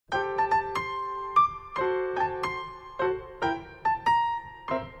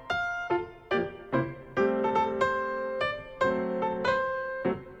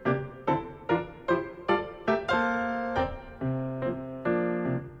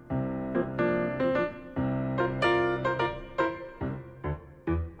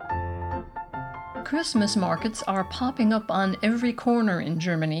Christmas markets are popping up on every corner in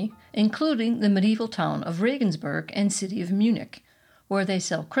Germany, including the medieval town of Regensburg and city of Munich, where they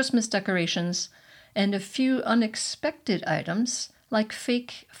sell Christmas decorations and a few unexpected items like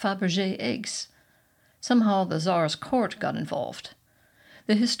fake Fabergé eggs. Somehow the Tsar's court got involved.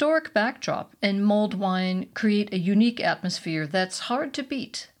 The historic backdrop and mulled wine create a unique atmosphere that's hard to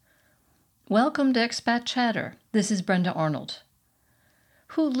beat. Welcome to Expat Chatter. This is Brenda Arnold.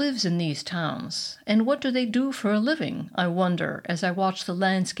 Who lives in these towns, and what do they do for a living, I wonder, as I watch the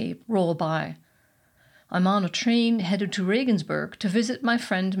landscape roll by. I'm on a train headed to Regensburg to visit my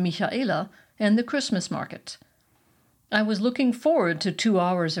friend Michaela and the Christmas market. I was looking forward to 2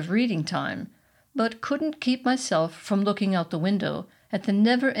 hours of reading time, but couldn't keep myself from looking out the window at the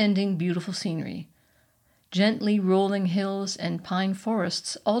never-ending beautiful scenery. Gently rolling hills and pine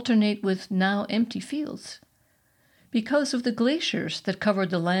forests alternate with now empty fields. Because of the glaciers that covered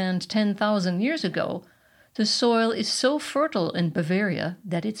the land 10,000 years ago, the soil is so fertile in Bavaria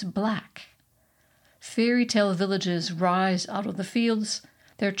that it's black. Fairy tale villages rise out of the fields,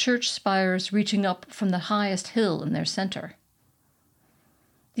 their church spires reaching up from the highest hill in their center.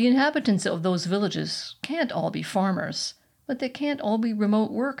 The inhabitants of those villages can't all be farmers, but they can't all be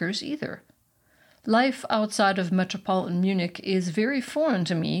remote workers either. Life outside of metropolitan Munich is very foreign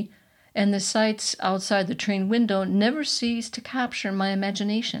to me, and the sights outside the train window never cease to capture my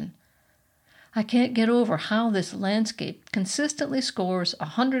imagination. I can't get over how this landscape consistently scores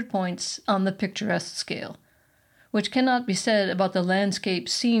 100 points on the picturesque scale, which cannot be said about the landscape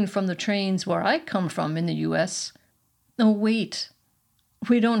seen from the trains where I come from in the U.S. Oh, wait.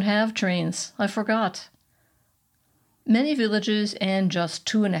 We don't have trains. I forgot. Many villages, and just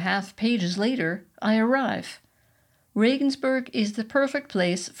 2.5 pages later, I arrive. Regensburg is the perfect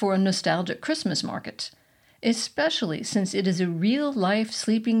place for a nostalgic Christmas market, especially since it is a real-life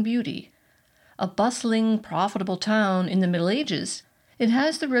sleeping beauty. A bustling, profitable town in the Middle Ages, it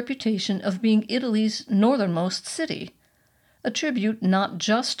has the reputation of being Italy's northernmost city, a tribute not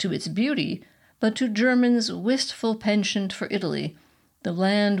just to its beauty, but to Germans' wistful penchant for Italy, the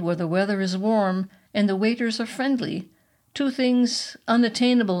land where the weather is warm and the waiters are friendly, two things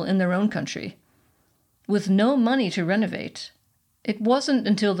unattainable in their own country. With no money to renovate, it wasn't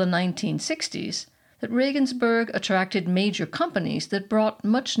until the 1960s that Regensburg attracted major companies that brought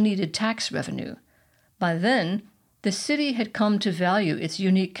much-needed tax revenue. By then, the city had come to value its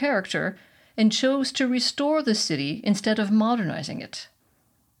unique character and chose to restore the city instead of modernizing it.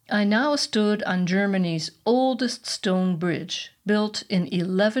 I now stood on Germany's oldest stone bridge, built in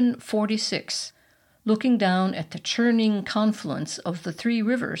 1146, looking down at the churning confluence of the 3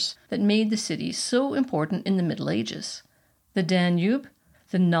 rivers that made the city so important in the Middle Ages: the Danube,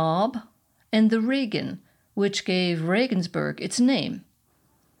 the Naab, and the Regen, which gave Regensburg its name.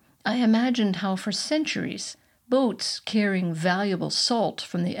 I imagined how for centuries boats carrying valuable salt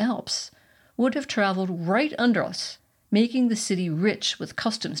from the Alps would have traveled right under us, making the city rich with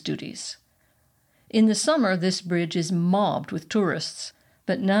customs duties. In the summer, this bridge is mobbed with tourists,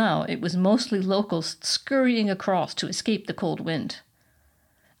 but now it was mostly locals scurrying across to escape the cold wind.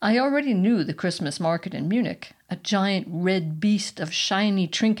 I already knew the Christmas market in Munich, a giant red beast of shiny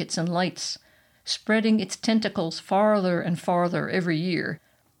trinkets and lights, spreading its tentacles farther and farther every year.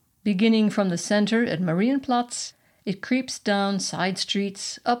 Beginning from the center at Marienplatz, it creeps down side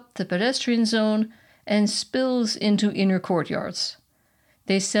streets, up the pedestrian zone, and spills into inner courtyards.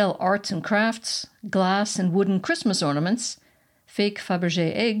 They sell arts and crafts, glass and wooden Christmas ornaments, fake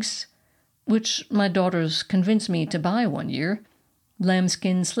Fabergé eggs, which my daughters convinced me to buy one year,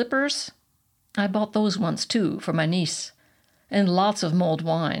 lambskin slippers. I bought those once too for my niece, and lots of mulled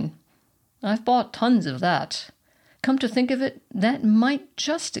wine. I've bought tons of that. Come to think of it, that might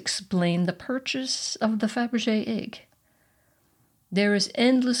just explain the purchase of the Fabergé egg. There is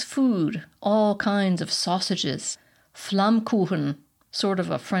endless food, all kinds of sausages, Flammkuchen, sort of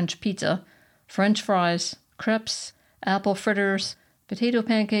a French pizza, French fries, crepes, apple fritters, potato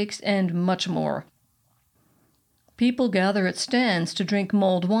pancakes, and much more. People gather at stands to drink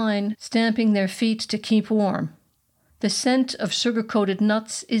mulled wine, stamping their feet to keep warm. The scent of sugar-coated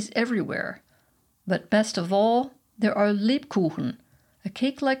nuts is everywhere. But best of all, there are Lebkuchen, a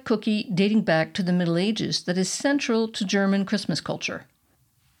cake-like cookie dating back to the Middle Ages that is central to German Christmas culture.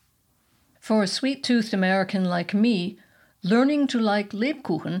 For a sweet-toothed American like me, learning to like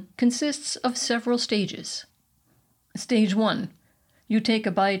Lebkuchen consists of several stages. Stage 1. You take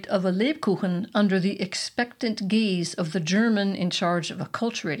a bite of a Lebkuchen under the expectant gaze of the German in charge of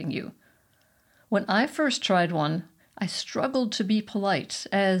acculturating you. When I first tried one, I struggled to be polite,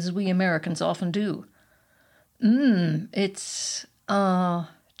 as we Americans often do. It's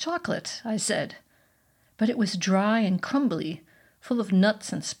chocolate, I said. but it was dry and crumbly, full of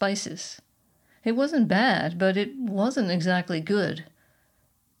nuts and spices. It wasn't bad, but it wasn't exactly good.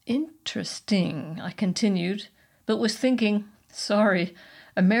 Interesting, I continued, but was thinking, sorry,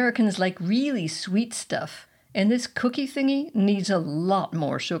 Americans like really sweet stuff, and this cookie thingy needs a lot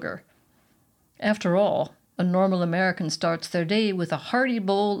more sugar. After all, a normal American starts their day with a hearty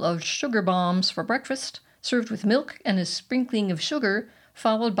bowl of sugar bombs for breakfast, served with milk and a sprinkling of sugar,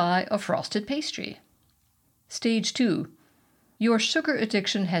 followed by a frosted pastry. Stage 2. Your sugar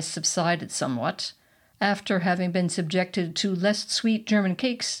addiction has subsided somewhat, after having been subjected to less sweet German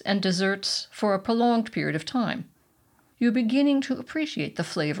cakes and desserts for a prolonged period of time. You're beginning to appreciate the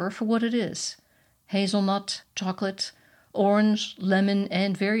flavor for what it is: hazelnut, chocolate, orange, lemon,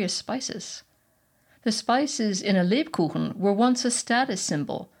 and various spices. The spices in a Lebkuchen were once a status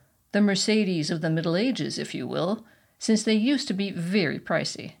symbol, the Mercedes of the Middle Ages, if you will, since they used to be very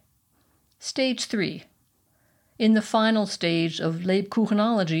pricey. Stage 3. In the final stage of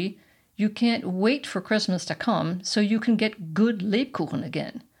Lebkuchenology, you can't wait for Christmas to come so you can get good Lebkuchen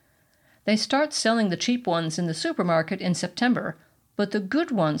again. They start selling the cheap ones in the supermarket in September, but the good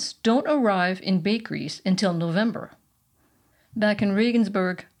ones don't arrive in bakeries until November. Back in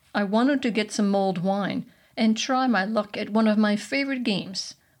Regensburg, I wanted to get some mulled wine and try my luck at one of my favorite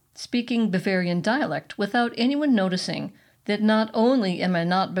games, speaking Bavarian dialect without anyone noticing that not only am I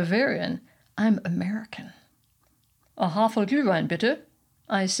not Bavarian, I'm American. A Havel Glühwein, bitte,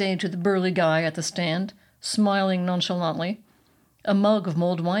 I say to the burly guy at the stand, smiling nonchalantly. A mug of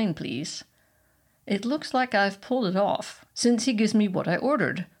mulled wine, please. It looks like I've pulled it off, since he gives me what I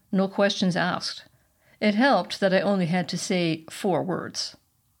ordered, no questions asked. It helped that I only had to say 4 words.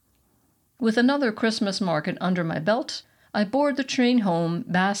 With another Christmas market under my belt, I board the train home,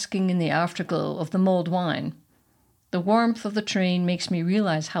 basking in the afterglow of the mulled wine. The warmth of the train makes me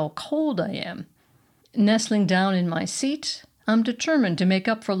realize how cold I am. Nestling down in my seat, I'm determined to make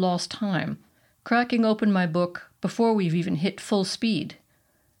up for lost time, cracking open my book before we've even hit full speed.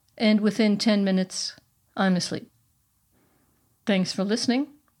 And within 10 minutes, I'm asleep. Thanks for listening,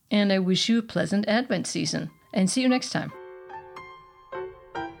 and I wish you a pleasant Advent season, and see you next time.